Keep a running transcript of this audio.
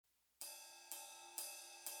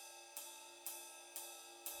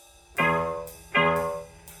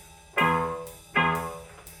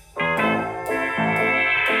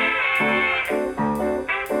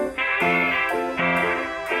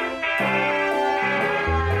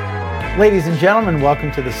Ladies and gentlemen,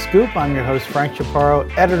 welcome to The Scoop. I'm your host, Frank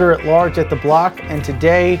Chaparro, editor-at-large at The Block. And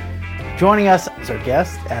today, joining us is our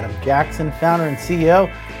guest, Adam Jackson, founder and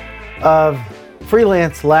CEO of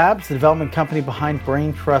Freelance Labs, the development company behind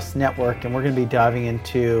Brain Trust Network. And we're going to be diving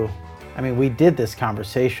into, we did this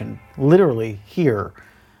conversation literally here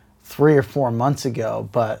 3 or 4 months ago,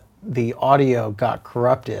 but the audio got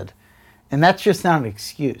corrupted. And that's just not an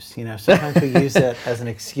excuse, Sometimes we use it as an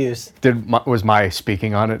excuse. Was my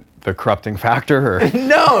speaking on it the corrupting factor? Or?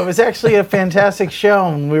 No, it was actually a fantastic show,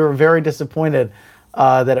 and we were very disappointed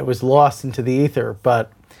that it was lost into the ether. But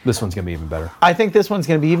this one's going to be even better. I think this one's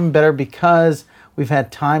going to be even better because we've had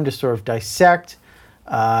time to sort of dissect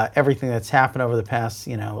everything that's happened over the past,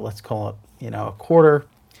 let's call it, a quarter.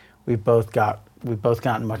 We've both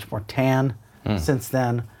gotten much more tan since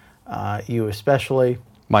then. You especially.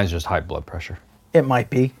 Mine's just high blood pressure. It might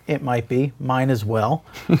be. Mine as well.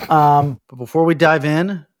 But before we dive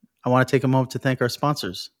in, I want to take a moment to thank our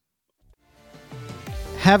sponsors.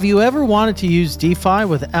 Have you ever wanted to use DeFi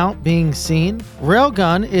without being seen?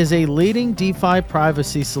 Railgun is a leading DeFi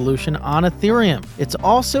privacy solution on Ethereum. It's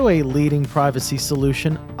also a leading privacy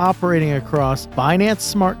solution operating across Binance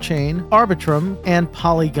Smart Chain, Arbitrum, and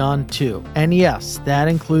Polygon 2. And yes, that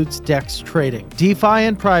includes DEX trading. DeFi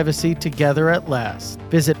and privacy together at last.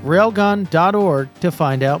 Visit railgun.org to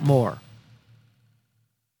find out more.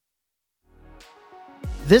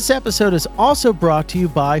 This episode is also brought to you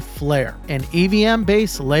by Flare, an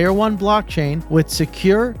EVM-based Layer 1 blockchain with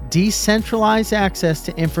secure, decentralized access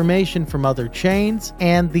to information from other chains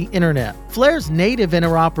and the internet. Flare's native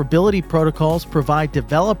interoperability protocols provide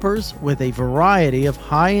developers with a variety of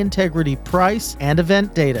high-integrity price and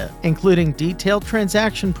event data, including detailed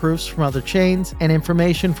transaction proofs from other chains and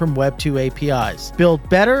information from Web2 APIs. Build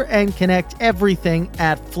better and connect everything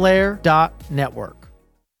at flare.network.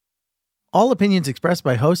 All opinions expressed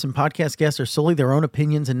by hosts and podcast guests are solely their own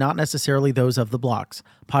opinions and not necessarily those of The Blocks.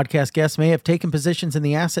 Podcast guests may have taken positions in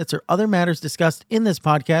the assets or other matters discussed in this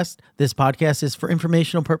podcast. This podcast is for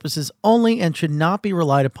informational purposes only and should not be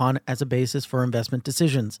relied upon as a basis for investment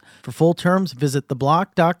decisions. For full terms, visit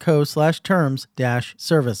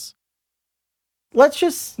theblock.co/terms-service. Let's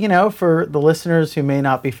just, for the listeners who may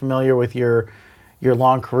not be familiar with your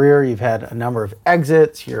long career, you've had a number of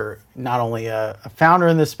exits. You're not only a founder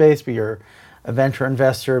in this space, but you're a venture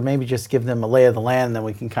investor. Maybe just give them a lay of the land, and then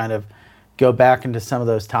we can kind of go back into some of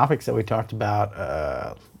those topics that we talked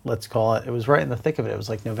about. Let's call it. It was right in the thick of it. It was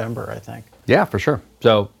like November, I think. Yeah, for sure.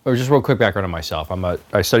 So just real quick background on myself.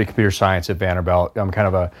 I studied computer science at Vanderbilt. I'm kind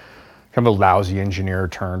of a lousy engineer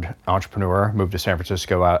turned entrepreneur. Moved to San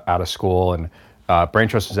Francisco out of school, and Brain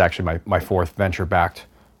Trust is actually my fourth venture-backed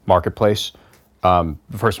marketplace. The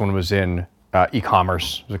first one was in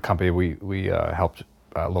e-commerce. It was a company we helped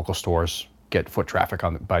local stores get foot traffic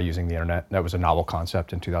by using the internet. That was a novel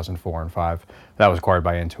concept in 2004 and 2005. That was acquired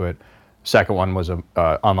by Intuit. Second one was an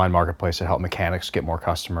online marketplace that helped mechanics get more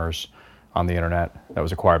customers on the internet. That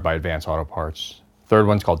was acquired by Advance Auto Parts. Third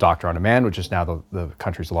one's called Doctor on Demand, which is now the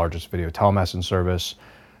country's largest video telemedicine service.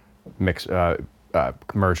 Merged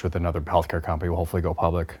with another healthcare company. Will hopefully go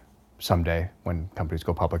public someday when companies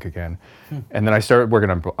go public again. And then I started working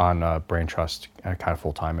on Brain Trust kind of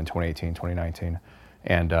full-time in 2018, 2019.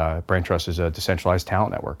 And Brain Trust is a decentralized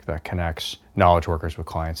talent network that connects knowledge workers with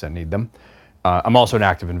clients that need them. I'm also an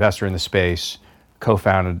active investor in the space,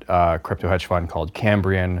 co-founded a crypto hedge fund called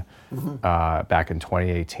Cambrian back in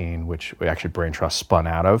 2018, which actually Brain Trust spun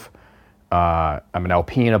out of. I'm an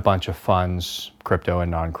LP in a bunch of funds, crypto and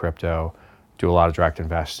non-crypto, do a lot of direct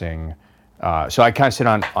investing. So I kind of sit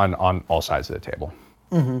on all sides of the table.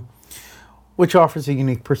 Mm-hmm. Which offers a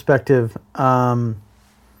unique perspective. Again,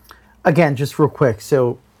 just real quick.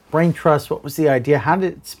 So Brain Trust, what was the idea? How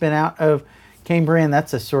did it spin out of Cambrian?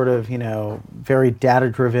 That's a sort of, very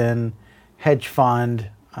data-driven hedge fund,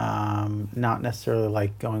 not necessarily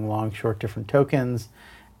like going long, short different tokens.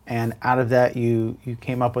 And out of that, you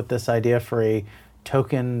came up with this idea for a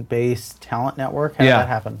token-based talent network? How did that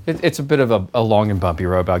happen? It's a bit of a long and bumpy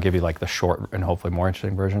road, but I'll give you like the short and hopefully more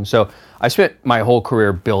interesting version. So I spent my whole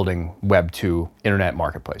career building Web 2 internet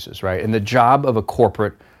marketplaces, right? And the job of a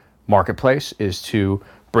corporate marketplace is to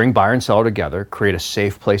bring buyer and seller together, create a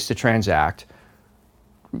safe place to transact,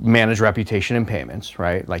 manage reputation and payments,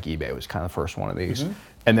 right? Like eBay was kind of the first one of these.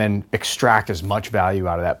 And then extract as much value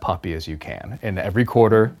out of that puppy as you can. And every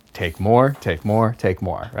quarter, take more,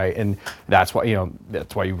 right? And that's why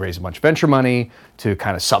you raise a bunch of venture money to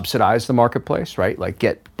kind of subsidize the marketplace, right? Like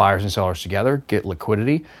get buyers and sellers together, get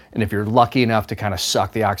liquidity. And if you're lucky enough to kind of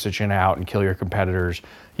suck the oxygen out and kill your competitors,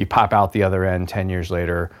 you pop out the other end 10 years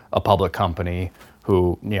later, a public company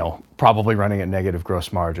who, probably running at negative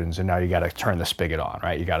gross margins, and now you got to turn the spigot on,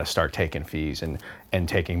 right? You got to start taking fees and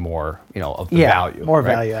taking more, of the value. More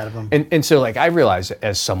right? value out of them. And so like I realized,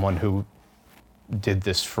 as someone who did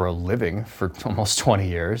this for a living for almost 20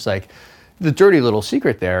 years, like the dirty little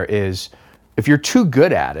secret there is, if you're too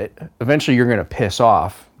good at it, eventually you're going to piss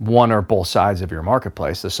off one or both sides of your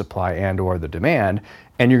marketplace, the supply and or the demand,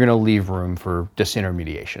 and you're going to leave room for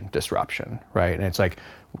disintermediation, disruption, right? And it's like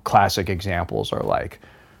classic examples are like,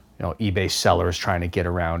 eBay sellers trying to get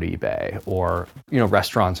around eBay, or,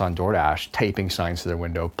 restaurants on DoorDash taping signs to their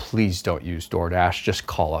window, please don't use DoorDash, just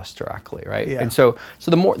call us directly, right? Yeah. And so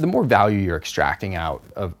the more value you're extracting out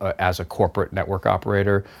of as a corporate network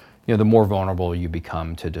operator, the more vulnerable you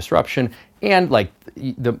become to disruption, and like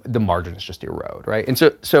the margins just erode, right? And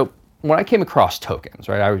so when I came across tokens,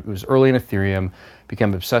 right, I was early in Ethereum,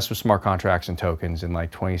 became obsessed with smart contracts and tokens in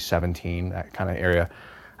like 2017, that kind of area.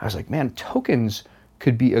 I was like, man, tokens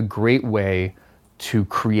could be a great way to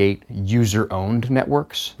create user-owned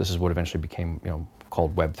networks. This is what eventually became,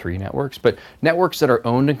 called Web3 networks, but networks that are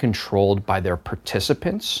owned and controlled by their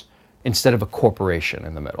participants instead of a corporation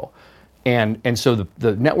in the middle. And so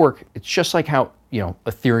the network, it's just like how,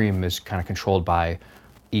 Ethereum is kind of controlled by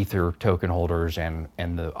Ether token holders and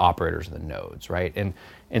the operators of the nodes, right?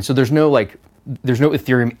 And so there's no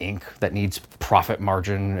Ethereum Inc. that needs profit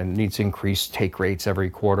margin and needs to increase take rates every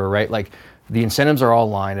quarter, right? Like the incentives are all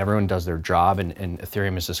aligned, everyone does their job, and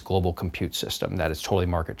Ethereum is this global compute system that is totally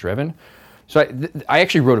market driven. So I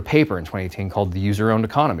actually wrote a paper in 2018 called The User-Owned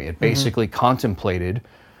Economy. It basically contemplated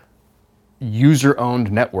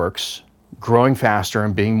user-owned networks growing faster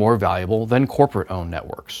and being more valuable than corporate-owned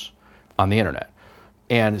networks on the internet.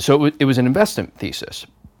 And so it was an investment thesis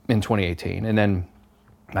in 2018. And then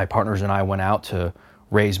my partners and I went out to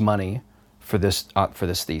raise money for this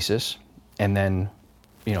thesis, and then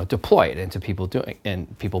deploy it into people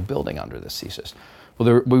building under this thesis.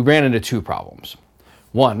 Well, we ran into two problems.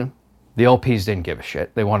 One, the LPs didn't give a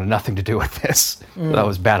shit. They wanted nothing to do with this. So that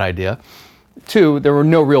was a bad idea. Two, there were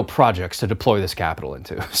no real projects to deploy this capital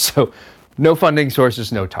into. So no funding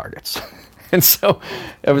sources, no targets. And so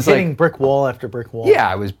it was hitting brick wall after brick wall. Yeah,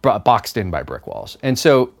 I was boxed in by brick walls. And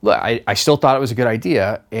so look, I still thought it was a good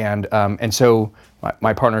idea. And so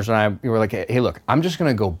my partners and I, we were like, hey, look, I'm just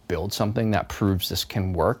going to go build something that proves this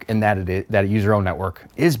can work, and that a user-owned network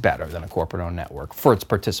is better than a corporate-owned network for its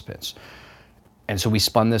participants. And so we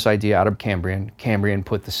spun this idea out of Cambrian. Cambrian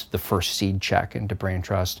put the first seed check into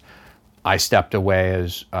Braintrust. I stepped away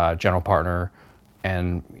as general partner,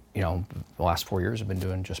 and the last 4 years I've been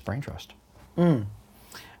doing just Braintrust.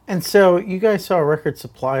 And so you guys saw a record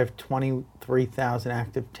supply of 23,000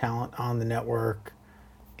 active talent on the network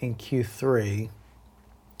in Q3,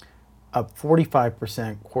 up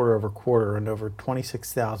 45% quarter over quarter, and over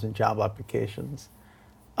 26,000 job applications,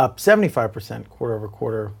 up 75% quarter over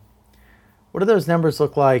quarter. What do those numbers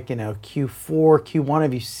look like? Q4, Q1,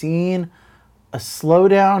 have you seen a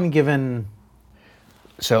slowdown given?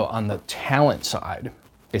 So on the talent side,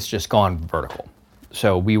 it's just gone vertical.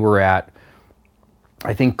 So we were at,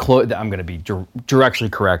 I think, I'm going to be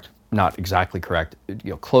directionally correct, not exactly correct.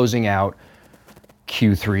 Closing out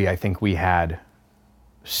Q3, I think we had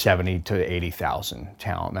 70 to 80,000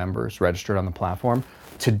 talent members registered on the platform.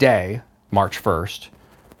 Today, March 1st,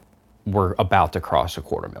 we're about to cross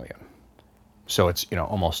 250,000. So it's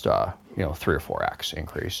almost 3 or 4x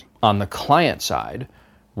increase. On the client side,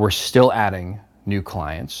 we're still adding new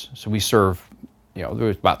clients. So we serve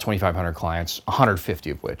there's about 2,500 clients, 150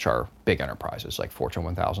 of which are big enterprises, like Fortune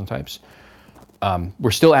 1000 types.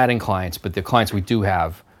 We're still adding clients, but the clients we do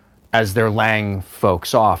have, as they're laying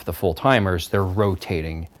folks off, the full-timers, they're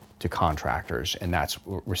rotating to contractors, and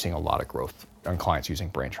we're seeing a lot of growth on clients using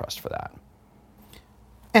Braintrust for that.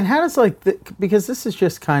 And how does because this is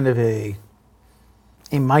just kind of a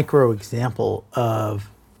micro example of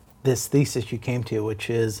this thesis you came to, which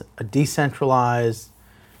is a decentralized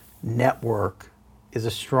network is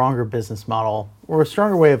a stronger business model or a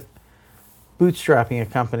stronger way of bootstrapping a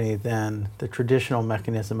company than the traditional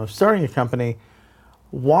mechanism of starting a company.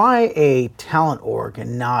 Why a talent org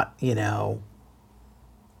and not, the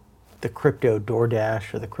crypto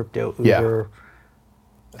DoorDash or the crypto Uber?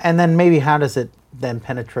 Yeah. And then maybe how does it then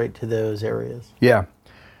penetrate to those areas? Yeah.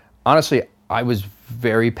 Honestly, I was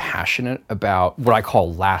very passionate about what I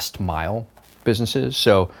call last mile businesses.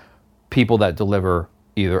 So people that deliver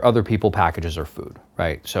either other people packages or food,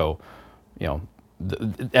 right? So,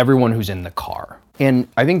 everyone who's in the car. And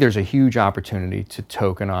I think there's a huge opportunity to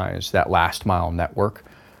tokenize that last mile network.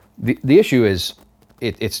 The issue is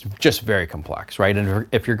it's just very complex, right? And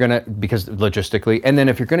if you're gonna, because logistically, and then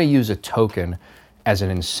if you're gonna use a token as an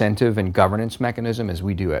incentive and governance mechanism as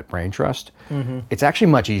we do at BrainTrust, it's actually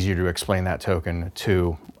much easier to explain that token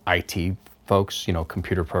to IT folks,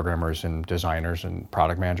 computer programmers and designers and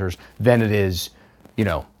product managers, than it is,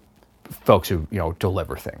 folks who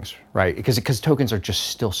deliver things, right? Because tokens are just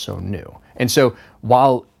still so new. And so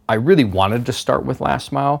while I really wanted to start with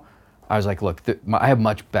last mile, I was like, look, I have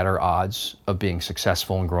much better odds of being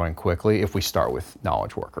successful and growing quickly if we start with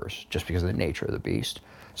knowledge workers, just because of the nature of the beast.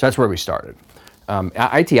 So that's where we started.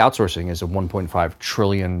 IT outsourcing is a $1.5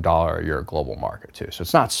 trillion a year global market too. So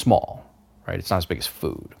it's not small, right? It's not as big as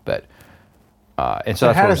food, but and so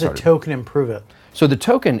that's how where we does the started. token improve it? So the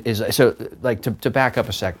token is, to back up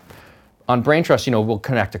a sec, on BrainTrust, we'll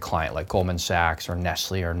connect a client like Goldman Sachs or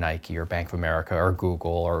Nestle or Nike or Bank of America or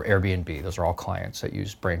Google or Airbnb. Those are all clients that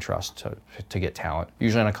use BrainTrust to get talent,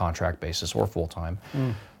 usually on a contract basis or full-time.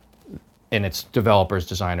 And it's developers,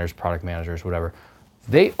 designers, product managers, whatever.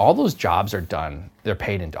 All those jobs are done, they're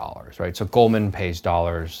paid in dollars, right? So Goldman pays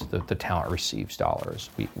dollars, the talent receives dollars.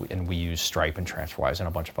 We use Stripe and TransferWise and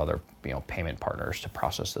a bunch of other payment partners to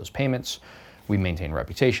process those payments. We maintain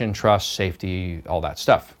reputation, trust, safety, all that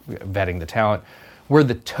stuff, vetting the talent. Where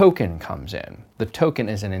the token comes in, the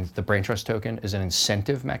BrainTrust token is an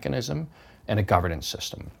incentive mechanism and a governance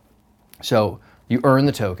system. So you earn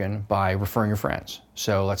the token by referring your friends.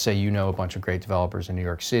 So let's say a bunch of great developers in New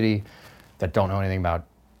York City that don't know about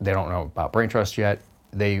BrainTrust yet.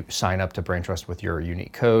 They sign up to BrainTrust with your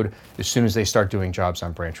unique code. As soon as they start doing jobs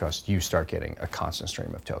on BrainTrust, you start getting a constant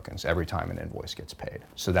stream of tokens every time an invoice gets paid.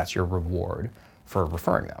 So that's your reward for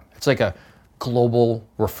referring them. It's like a global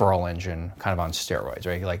referral engine kind of on steroids,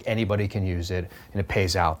 right? Like anybody can use it and it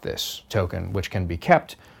pays out this token, which can be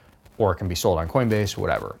kept or it can be sold on Coinbase,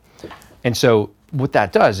 whatever. And so what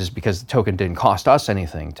that does is, because the token didn't cost us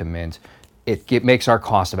anything to mint, it makes our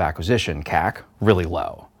cost of acquisition, CAC, really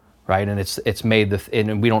low, right? And it's made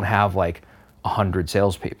and we don't have like 100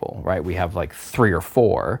 salespeople, right? We have like 3 or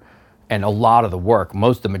 4, and a lot of the work,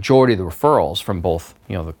 the majority of the referrals from both,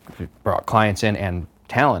 the brought clients in and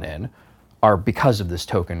talent in, are because of this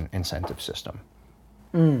token incentive system.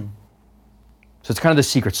 So it's kind of the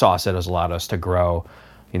secret sauce that has allowed us to grow,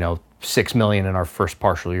 $6 million in our first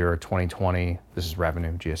partial year of 2020. This is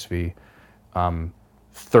revenue, GSV.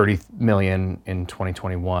 30 million in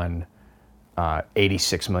 2021,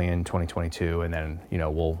 86 million in 2022, and then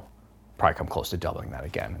we'll probably come close to doubling that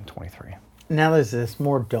again in 23. Now there's this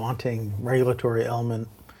more daunting regulatory element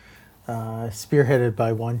spearheaded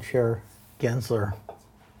by one chair Gensler.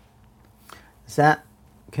 Does that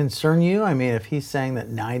concern you? I mean, if he's saying that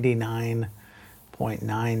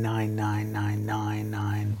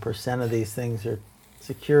 99.999999% of these things are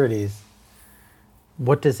securities,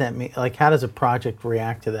 what does that mean? Like, how does a project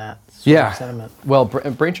react to that sort of sentiment? Well,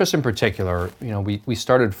 BrainTrust in particular, we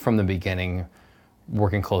started from the beginning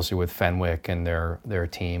working closely with Fenwick and their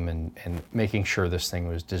team and making sure this thing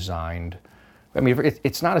was designed. I mean,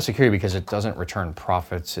 it's not a security because it doesn't return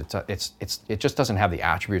profits. It just doesn't have the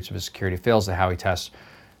attributes of a security. It fails the Howey test.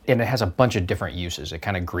 And it has a bunch of different uses. It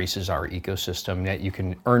kind of greases our ecosystem. That you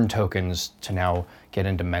can earn tokens to now get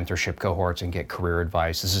into mentorship cohorts and get career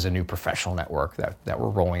advice. This is a new professional network that we're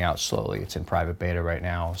rolling out slowly. It's in private beta right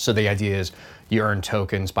now. So the idea is you earn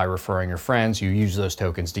tokens by referring your friends. You use those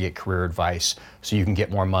tokens to get career advice so you can get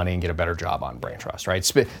more money and get a better job on BrainTrust, right?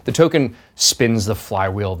 The token spins the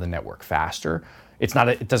flywheel of the network faster.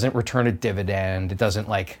 It doesn't return a dividend.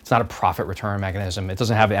 It's not a profit return mechanism. It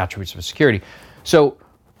doesn't have the attributes of a security. So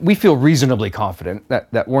we feel reasonably confident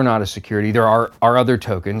that we're not a security. There are other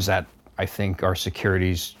tokens that I think are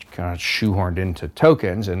securities kind of shoehorned into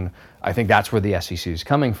tokens, and I think that's where the SEC is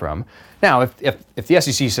coming from. Now, if the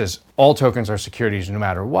SEC says all tokens are securities no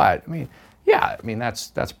matter what,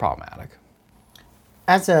 that's problematic.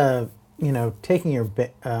 As taking your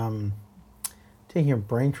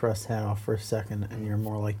BrainTrust hat off for a second, and your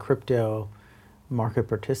more like crypto market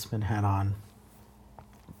participant hat on,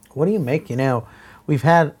 what do you make? We've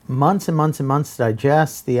had months and months and months to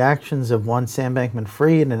digest the actions of one Sam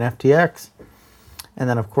Bankman-Fried and an FTX. And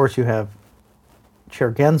then, of course, you have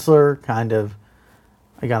Chair Gensler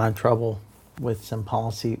I got in trouble with some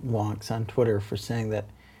policy wonks on Twitter for saying that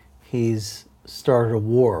he's started a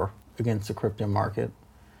war against the crypto market.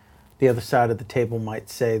 The other side of the table might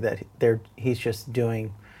say that he's just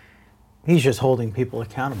holding people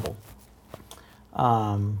accountable.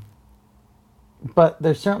 But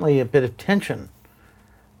there's certainly a bit of tension.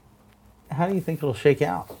 How do you think it'll shake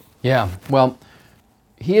out? Yeah, well,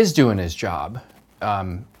 he is doing his job,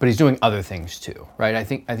 but he's doing other things too, right? I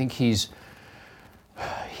think he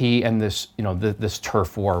and this this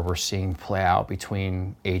turf war we're seeing play out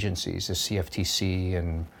between agencies, the CFTC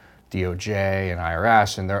and DOJ and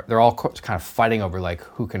IRS, and they're all kind of fighting over like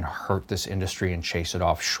who can hurt this industry and chase it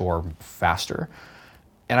offshore faster.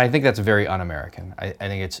 And I think that's very un-American. I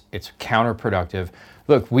think it's counterproductive.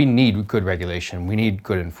 Look, we need good regulation. We need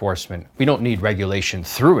good enforcement. We don't need regulation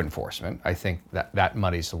through enforcement. I think that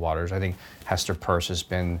muddies the waters. I think Hester Peirce has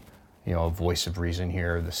been, a voice of reason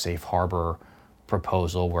here. The safe harbor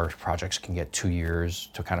proposal where projects can get 2 years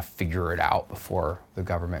to kind of figure it out before the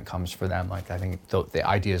government comes for them. Like, I think the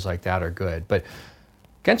ideas like that are good. But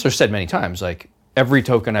Gensler said many times, like, every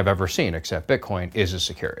token I've ever seen except Bitcoin is a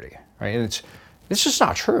security, right? And it's just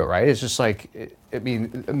not true, right? It's just like, I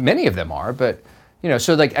mean, many of them are, but,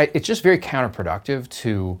 so like, it's just very counterproductive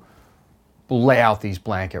to lay out these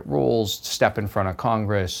blanket rules, step in front of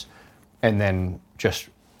Congress, and then just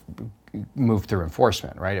move through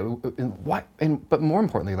enforcement, right? But more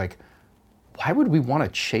importantly, like, why would we want to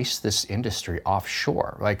chase this industry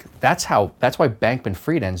offshore? Like, that's why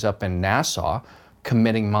Bankman-Fried ends up in Nassau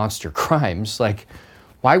committing monster crimes. Like,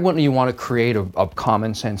 why wouldn't you want to create a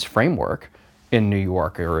common sense framework in New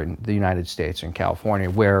York or in the United States and California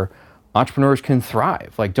where entrepreneurs can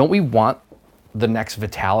thrive? Like, don't we want the next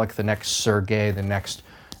Vitalik, the next Sergey, the next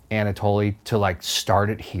Anatoly to like start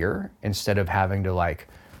it here instead of having to like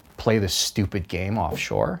play this stupid game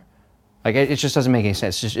offshore? Like, it just doesn't make any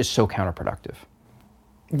sense. It's so counterproductive.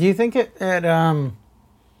 Do you think it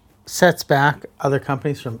sets back other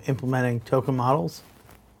companies from implementing token models?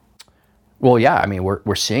 Well, yeah, I mean,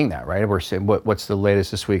 we're seeing that, right? We're seeing what's the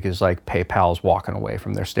latest this week is like PayPal's walking away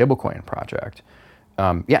from their stablecoin project.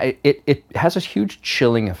 It has a huge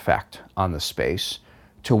chilling effect on the space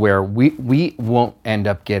to where we won't end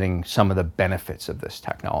up getting some of the benefits of this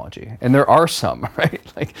technology. And there are some,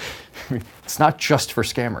 right? Like, it's not just for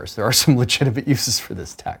scammers. There are some legitimate uses for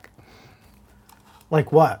this tech.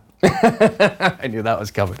 Like what? I knew that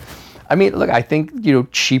was coming. I mean, look, I think,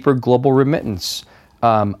 cheaper global remittance,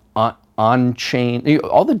 on-chain,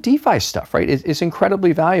 all the DeFi stuff, right, is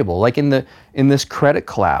incredibly valuable. Like in this credit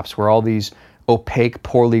collapse where all these opaque,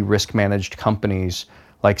 poorly risk-managed companies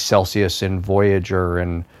like Celsius and Voyager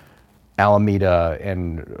and Alameda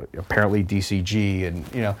and apparently DCG and,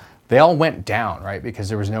 they all went down, right? Because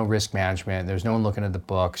there was no risk management. There's no one looking at the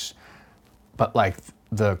books. But like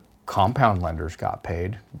the compound lenders got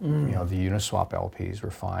paid. The Uniswap LPs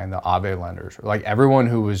were fine. The Aave lenders, like everyone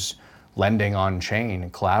who was lending on chain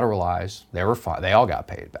and collateralized, they were fine. They all got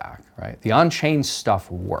paid back, right? The on-chain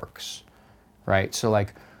stuff works, right? So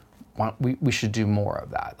like we should do more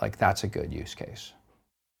of that. Like, that's a good use case.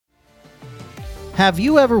 Have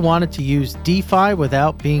you ever wanted to use DeFi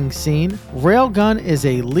without being seen? Railgun is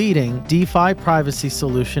a leading DeFi privacy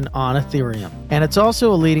solution on Ethereum. And it's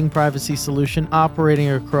also a leading privacy solution operating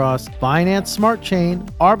across Binance Smart Chain,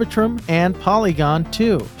 Arbitrum, and Polygon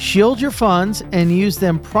too. Shield your funds and use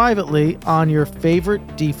them privately on your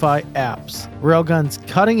favorite DeFi apps. Railgun's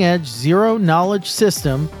cutting-edge zero-knowledge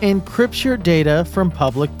system encrypts your data from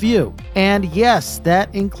public view. And yes,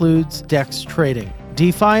 that includes DEX trading.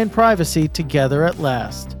 DeFi and privacy together at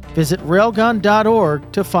last. Visit railgun.org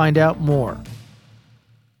to find out more.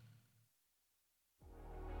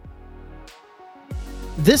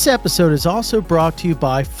 This episode is also brought to you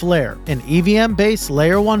by Flare, an EVM-based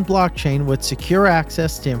Layer 1 blockchain with secure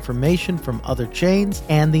access to information from other chains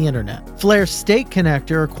and the internet. Flare's State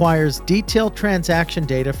Connector acquires detailed transaction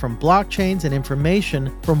data from blockchains and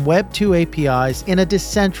information from Web2 APIs in a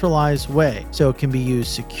decentralized way, so it can be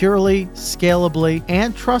used securely, scalably,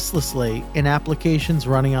 and trustlessly in applications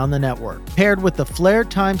running on the network. Paired with the Flare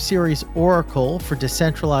Time Series Oracle for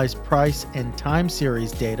decentralized price and time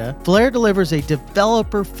series data, Flare delivers a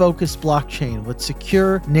developer-focused blockchain with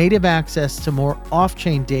secure native access to more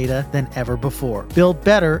off-chain data than ever before. Build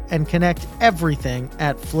better and connect everything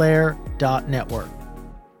at flare.network.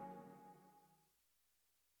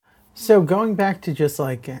 So going back to just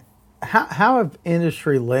like, how have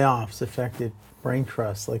industry layoffs affected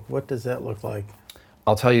Braintrust? Like, what does that look like?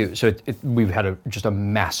 I'll tell you, so we've had just a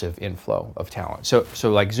massive inflow of talent. So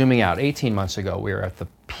like zooming out, 18 months ago, we were at the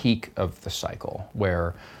peak of the cycle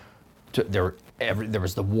where there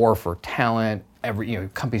was the war for talent.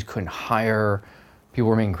 Companies couldn't hire. People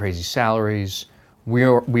were making crazy salaries. We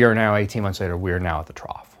are now 18 months later. We are now at the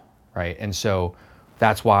trough, right? And so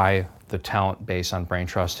that's why the talent base on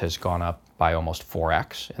Braintrust has gone up by almost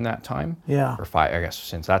 4x in that time. Yeah. Or I guess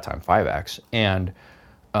since that time 5x. And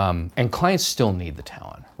clients still need the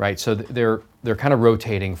talent, right? So they're kind of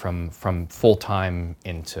rotating from full time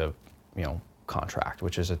into contract,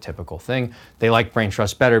 which is a typical thing. They like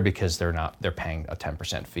Braintrust better because they're paying a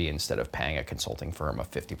 10% fee instead of paying a consulting firm a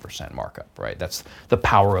 50% markup, right? That's the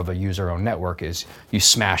power of a user-owned network, is you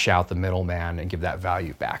smash out the middleman and give that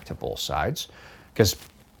value back to both sides. Because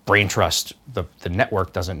Braintrust, the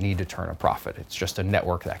network, doesn't need to turn a profit. It's just a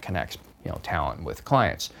network that connects, talent with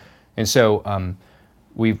clients. And so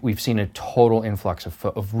we've seen a total influx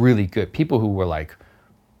of really good people who were like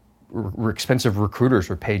expensive recruiters,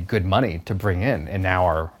 were paid good money to bring in, and now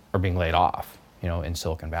are being laid off, in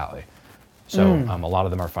Silicon Valley. So a lot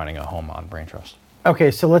of them are finding a home on Braintrust.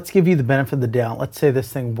 Okay, so let's give you the benefit of the doubt. Let's say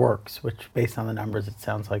this thing works, which based on the numbers, it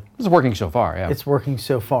sounds like it's working so far. Yeah, it's working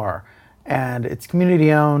so far, and it's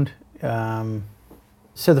community owned.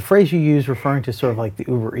 So the phrase you use, referring to sort of like the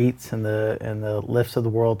Uber Eats and the Lyfts of the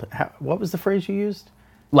world, what was the phrase you used?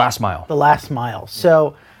 Last mile. The last mile.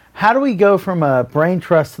 So how do we go from a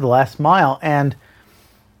Braintrust to the last mile? And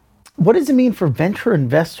what does it mean for venture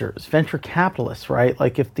investors, venture capitalists, right?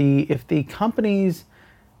 Like if the companies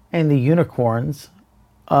and the unicorns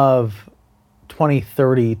of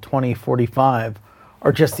 2030, 2045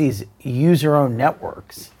 are just these user-owned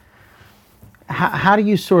networks, how do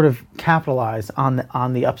you sort of capitalize on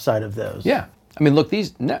the upside of those? Yeah. I mean, look,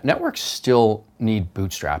 these networks still need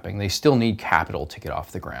bootstrapping. They still need capital to get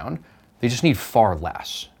off the ground. They just need far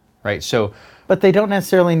less, right? So, but they don't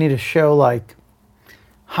necessarily need to show like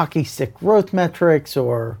hockey stick growth metrics,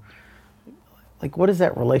 or like, what does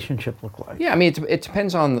that relationship look like? Yeah, I mean, it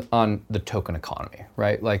depends on the token economy,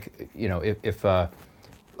 right? Like, if I'll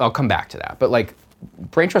come back to that, but like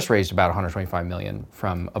Braintrust raised about 125 million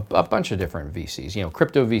from a bunch of different VCs,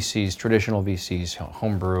 crypto VCs, traditional VCs,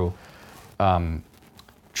 Homebrew,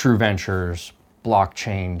 True Ventures,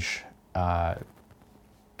 Blockchain,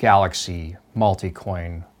 Galaxy,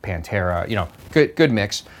 Multicoin, Pantera, good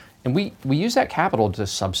mix. And we use that capital to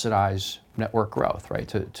subsidize network growth, right?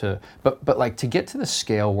 But like to get to the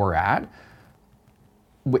scale we're at,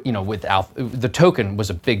 without the token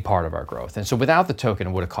was a big part of our growth. And so without the token,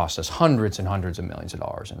 it would have cost us hundreds and hundreds of millions of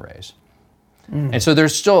dollars in raise. And so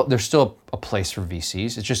there's still a place for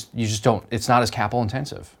VCs. It's just, it's not as capital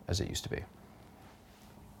intensive as it used to be.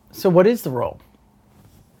 So what is the role?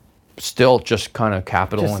 Still just kind of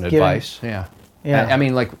capital Just and giving- advice. Yeah. Yeah. I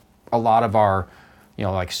mean, like a lot of our,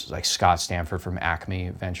 like Scott Stanford from Acme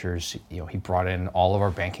Ventures, he brought in all of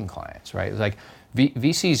our banking clients, right? It's like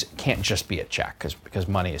VCs can't just be a check because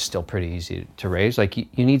money is still pretty easy to raise. Like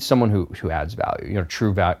you need someone who adds value.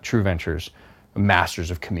 True Ventures, masters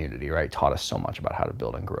of community, right? Taught us so much about how to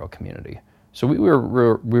build and grow a community. So we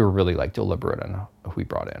were really like deliberate in who we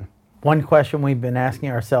brought in. One question we've been asking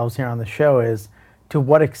ourselves here on the show is, to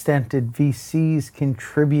what extent did VCs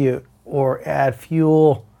contribute or add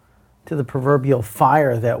fuel to the proverbial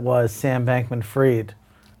fire that was Sam Bankman-Fried?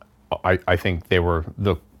 I think they were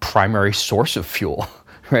the primary source of fuel,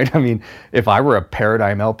 right? I mean, if I were a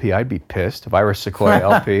Paradigm LP, I'd be pissed. If I were a Sequoia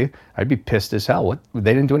LP, I'd be pissed as hell.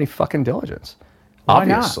 They didn't do any fucking diligence. Why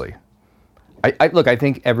not? Obviously. Look, I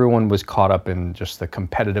think everyone was caught up in just the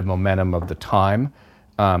competitive momentum of the time.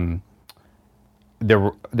 There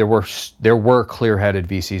were clear-headed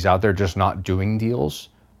VCs out there just not doing deals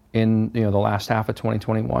in the last half of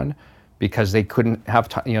 2021 because they couldn't have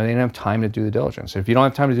time. They didn't have time to do the diligence. If you don't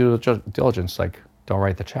have time to do the diligence, like, don't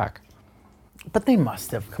write the check. But they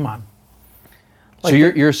must have. Come on. So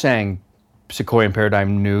you're saying Sequoia and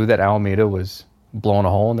Paradigm knew that Alameda was blowing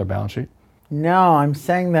a hole in their balance sheet? No, I'm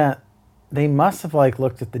saying that they must have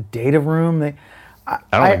looked at the data room. I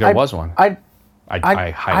don't think there was one. I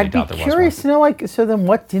highly doubt there was one. I'd be curious to know, so then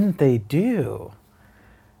what didn't they do?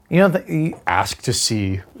 Ask to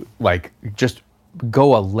see, just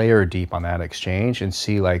go a layer deep on that exchange and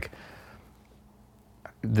see,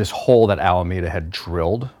 this hole that Alameda had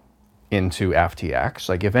drilled into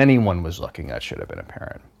FTX. If anyone was looking, that should have been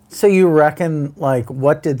apparent. So you reckon,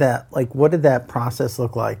 what did that process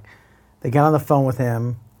look like? They got on the phone with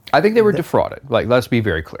him. I think they were defrauded. Let's be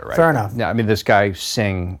very clear, right? Fair enough. Yeah, I mean, this guy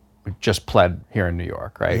Singh just pled here in New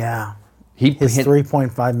York, right? Yeah. His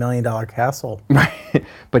 $3.5 million castle. Right.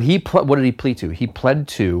 But what did he plead to? He pled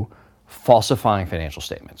to falsifying financial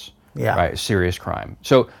statements. Yeah. Right. Serious crime.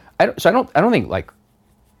 So I don't think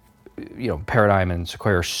Paradigm and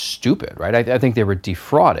Sequoia are stupid, right? I think they were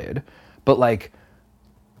defrauded, but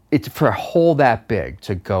it's for a hole that big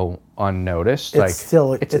to go unnoticed. It's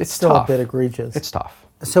still tough. a bit egregious. It's tough.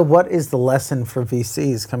 So what is the lesson for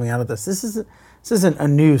VCs coming out of this? This isn't a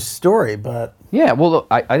news story, but yeah. Well, look,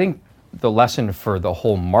 I think the lesson for the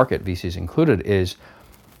whole market, VCs included, is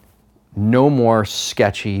no more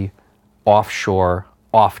sketchy, offshore,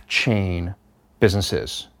 off-chain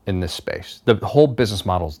businesses in this space. The whole business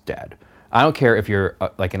model's dead. I don't care if you're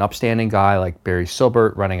like an upstanding guy like Barry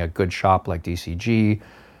Silbert running a good shop like DCG,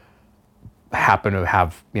 happen to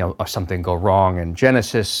have something go wrong in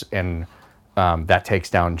Genesis and that takes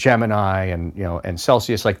down Gemini and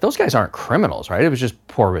Celsius. Like those guys aren't criminals, right? It was just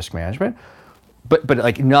poor risk management. But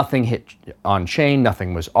like nothing hit on chain,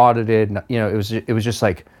 nothing was audited. It was just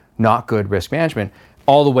like not good risk management,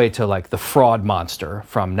 all the way to like the fraud monster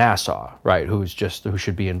from Nassau, right? Who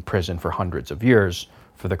should be in prison for hundreds of years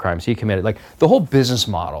for the crimes he committed. Like the whole business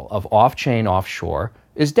model of off-chain, offshore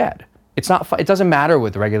is dead. It's not. It doesn't matter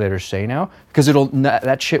what the regulators say now because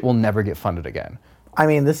that shit will never get funded again. I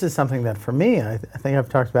mean, this is something that for me, I think I've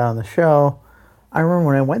talked about on the show. I remember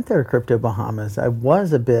when I went there to Crypto Bahamas, I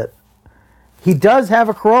was a bit. He does have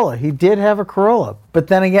a Corolla. He did have a Corolla, but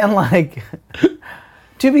then again, like.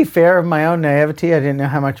 To be fair, of my own naivety, I didn't know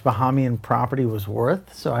how much Bahamian property was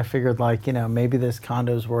worth. So I figured maybe this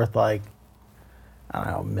condo's worth like, I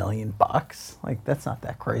don't know, $1 million. Like that's not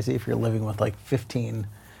that crazy if you're living with like 15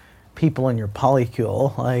 people in your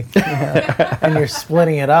polycule, and you're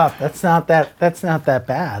splitting it up. That's not that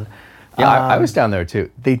bad. Yeah, I was down there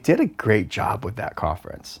too. They did a great job with that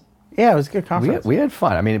conference. Yeah, it was a good conference. We had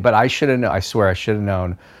fun. I mean, but I should have known. I swear I should have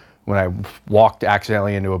known when I walked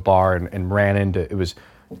accidentally into a bar and ran into, it was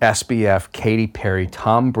SBF, Katy Perry,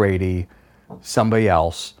 Tom Brady, somebody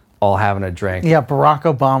else, all having a drink. Yeah, Barack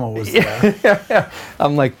Obama was there. Yeah.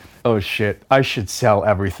 I'm like, oh shit, I should sell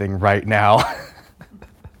everything right now.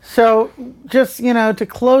 So just, to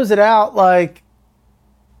close it out, like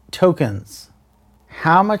tokens,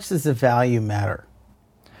 how much does the value matter?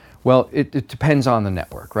 Well, it depends on the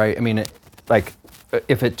network, right? I mean,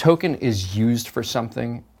 if a token is used for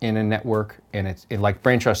something in a network, and it's like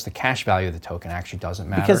Braintrust, the cash value of the token actually doesn't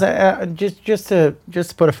matter. Because just to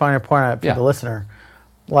put a finer point on it for the listener,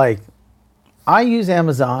 like I use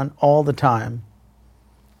Amazon all the time.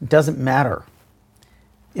 It doesn't matter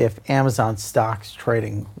if Amazon stock's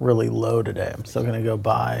trading really low today. I'm still going to go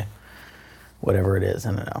buy whatever it is.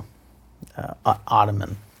 I don't know,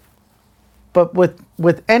 Ottoman. But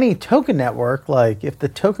with any token network, like if the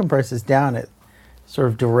token price is down, it sort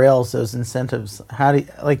of derails those incentives. How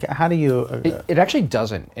do you? It actually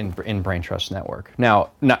doesn't in Braintrust network.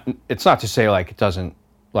 Now, it's not to say like it doesn't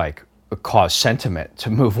like cause sentiment to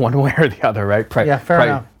move one way or the other, right? Fair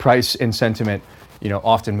enough. Price and sentiment,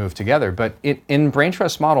 often move together. But in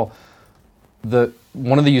Braintrust model,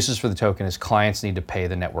 one of the uses for the token is clients need to pay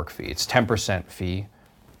the network fee. It's 10% fee.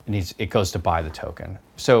 It goes to buy the token.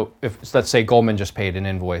 So if let's say Goldman just paid an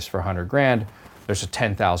invoice for $100,000. There's a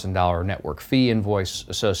 $10,000 network fee invoice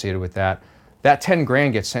associated with that. That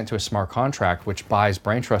 $10,000 gets sent to a smart contract, which buys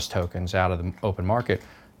Braintrust tokens out of the open market.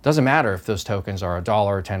 Doesn't matter if those tokens are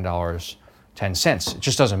 $1, $10, 10 cents. It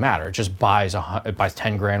just doesn't matter. It just buys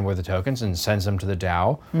 $10,000 worth of tokens and sends them to the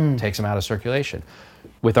DAO, takes them out of circulation.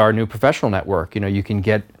 With our new professional network, you can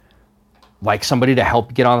get like somebody to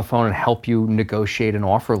help get on the phone and help you negotiate an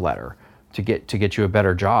offer letter to get you a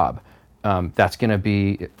better job. That's going to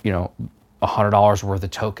be, $100 worth of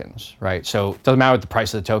tokens, right? So it doesn't matter what the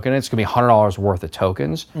price of the token is. It's gonna be $100 worth of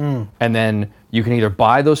tokens, and then you can either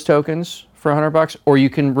buy those tokens for $100, or you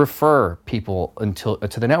can refer people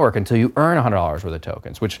to the network until you earn $100 worth of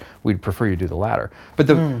tokens, which we'd prefer you do the latter. But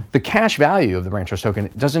the cash value of the Braintrust token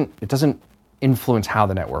it doesn't influence how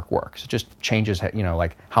the network works. It just changes,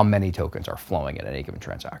 like how many tokens are flowing in any given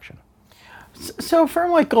transaction. So a firm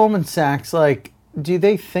like Goldman Sachs, like, do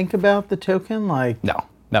they think about the token? Like,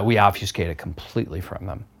 no, we obfuscate it completely from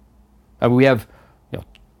them. We have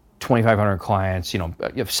 2,500 clients. You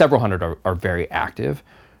have several hundred are very active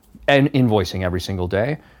and invoicing every single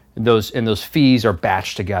day. And those fees are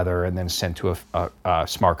batched together and then sent to a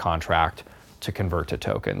smart contract to convert to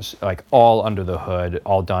tokens, like all under the hood,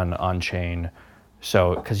 all done on chain.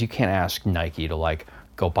 So, because you can't ask Nike to like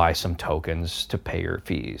go buy some tokens to pay your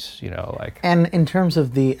fees, And in terms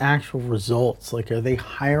of the actual results, like, are they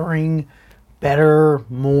hiring better,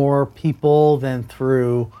 more people than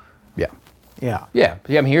through? Yeah.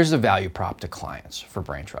 I mean, here's the value prop to clients for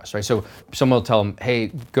Braintrust, right? So someone will tell them,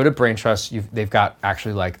 hey, go to Braintrust. They've got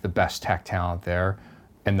actually like the best tech talent there,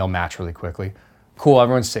 and they'll match really quickly. Cool,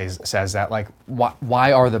 everyone says that. Like,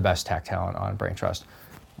 why are the best tech talent on Braintrust?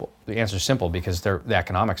 Well, the answer is simple, because the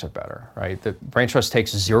economics are better, right? The Braintrust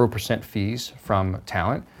takes 0% fees from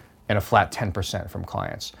talent and a flat 10% from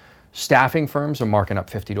clients. Staffing firms are marking up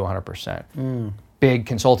 50 to 100%. Big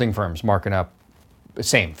consulting firms marking up the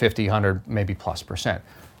same, 50, 100, maybe plus percent.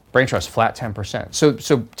 Braintrust, flat 10%.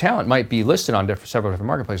 So talent might be listed on several different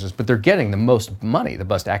marketplaces, but they're getting the most money, the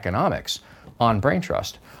best economics on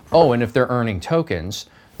Braintrust. Oh, and if they're earning tokens,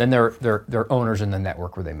 then they're owners in the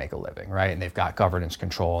network where they make a living, right? And they've got governance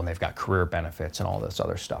control and they've got career benefits and all this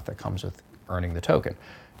other stuff that comes with earning the token.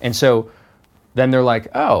 And so then they're like,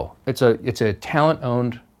 oh, it's a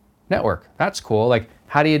talent-owned network. That's cool. Like,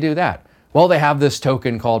 how do you do that? Well, they have this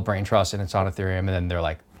token called Brain Trust and it's on Ethereum. And then they're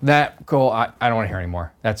like, that cool. I don't want to hear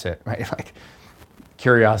anymore. That's it, right? Like,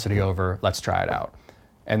 curiosity over. Let's try it out.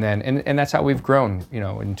 And then and that's how we've grown,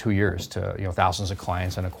 in 2 years to thousands of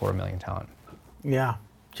clients and 250,000 talent. Yeah.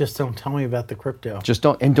 Just don't tell me about the crypto.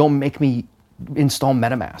 Don't make me install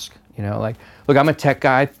MetaMask. Like, look, I'm a tech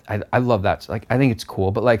guy. I love that. Like, I think it's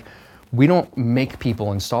cool, but like, we don't make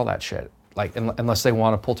people install that shit. Like, unless they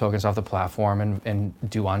want to pull tokens off the platform and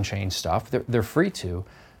do on-chain stuff, they're free to.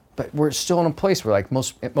 But we're still in a place where like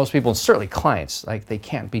most people, and certainly clients, like they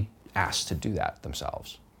can't be asked to do that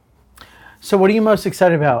themselves. So, what are you most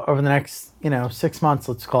excited about over the next 6 months?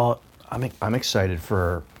 Let's call it. I'm excited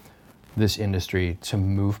for this industry to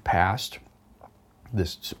move past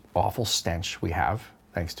this awful stench we have,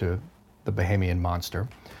 thanks to the Bahamian monster.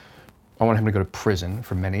 I want him to go to prison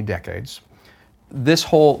for many decades. This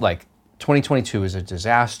whole 2022 is a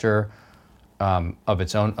disaster of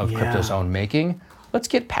crypto's own making. Let's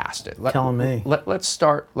get past it. Let's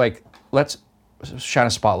start let's shine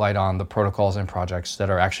a spotlight on the protocols and projects that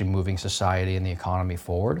are actually moving society and the economy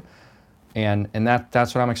forward, and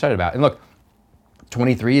that's what I'm excited about. And look,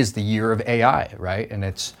 23 is the year of AI, right? And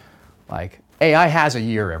it's like AI has a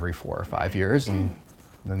year every 4 or 5 years, and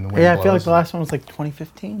then the wind blows. I feel like the last one was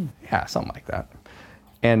 2015. Yeah, something like that.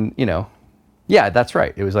 And yeah, that's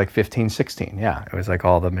right. It was 15, 16. Yeah, it was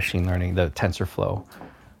all the machine learning, the TensorFlow,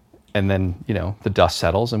 and then the dust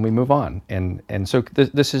settles and we move on. And so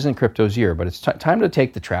this isn't crypto's year, but it's time to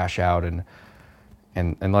take the trash out and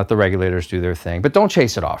let the regulators do their thing. But don't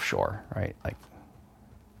chase it offshore, right? Like,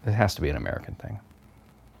 it has to be an American thing.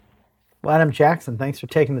 Well, Adam Jackson, thanks for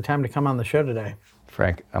taking the time to come on the show today.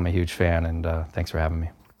 Frank, I'm a huge fan, and thanks for having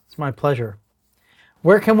me. It's my pleasure.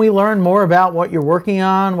 Where can we learn more about what you're working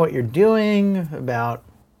on, what you're doing, about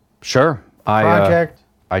Sure. project?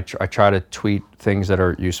 I try to tweet things that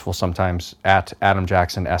are useful sometimes at Adam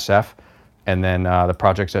Jackson SF, and then the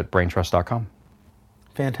project's at braintrust.com.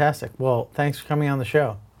 Fantastic. Well, thanks for coming on the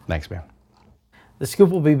show. Thanks, man. The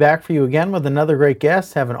Scoop will be back for you again with another great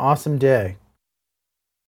guest. Have an awesome day.